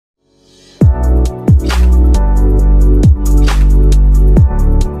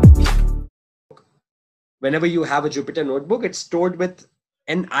whenever you have a Jupyter Notebook, it's stored with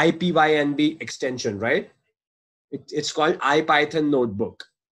an IPYNB extension, right? It's called IPython Notebook,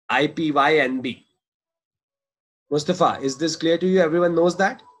 IPYNB. Mustafa, is this clear to you? Everyone knows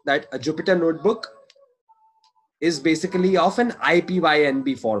that a Jupyter Notebook is basically of an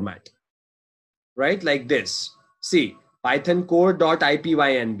IPYNB format, right? Like this. See, Python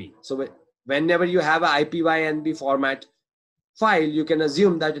core.ipynb. So whenever you have an IPYNB format file, you can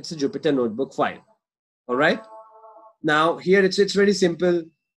assume that it's a Jupyter Notebook file. All right. Now here it's very simple.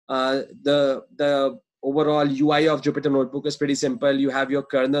 The overall UI of Jupyter Notebook is pretty simple. You have your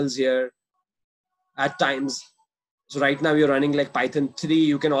kernels here at times. So right now you're running like Python 3.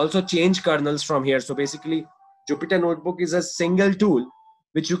 You can also change kernels from here. So basically Jupyter Notebook is a single tool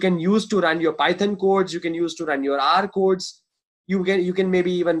which you can use to run your Python codes. You can use to run your R codes. You can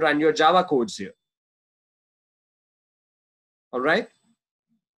maybe even run your Java codes here. All right.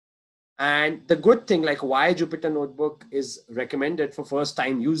 And the good thing, like why Jupyter Notebook is recommended for first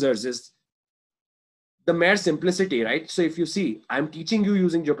time users, is the mere simplicity, right? So if you see, I'm teaching you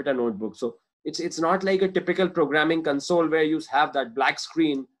using Jupyter Notebook. So it's not like a typical programming console where you have that black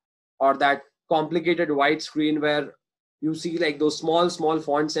screen or that complicated white screen where you see like those small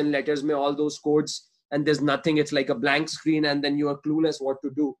fonts and letters, may all those codes, and there's nothing. It's like a blank screen and then you are clueless what to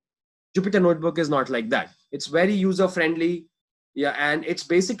do. Jupyter Notebook is not like that. It's very user friendly. Yeah, and it's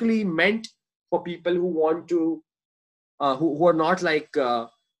basically meant for people who want to, who are not like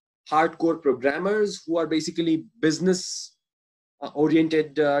hardcore programmers, who are basically business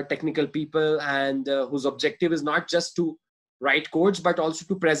oriented technical people, and whose objective is not just to write codes but also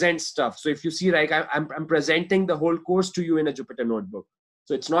to present stuff. So if you see, like I'm presenting the whole course to you in a Jupyter Notebook.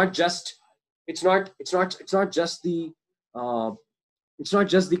 So it's not just the code.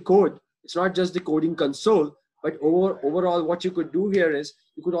 It's not just the coding console. But overall, what you could do here is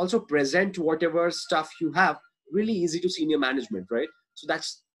you could also present whatever stuff you have really easy to senior management, right? So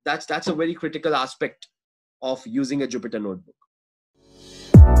that's a very critical aspect of using a Jupyter Notebook.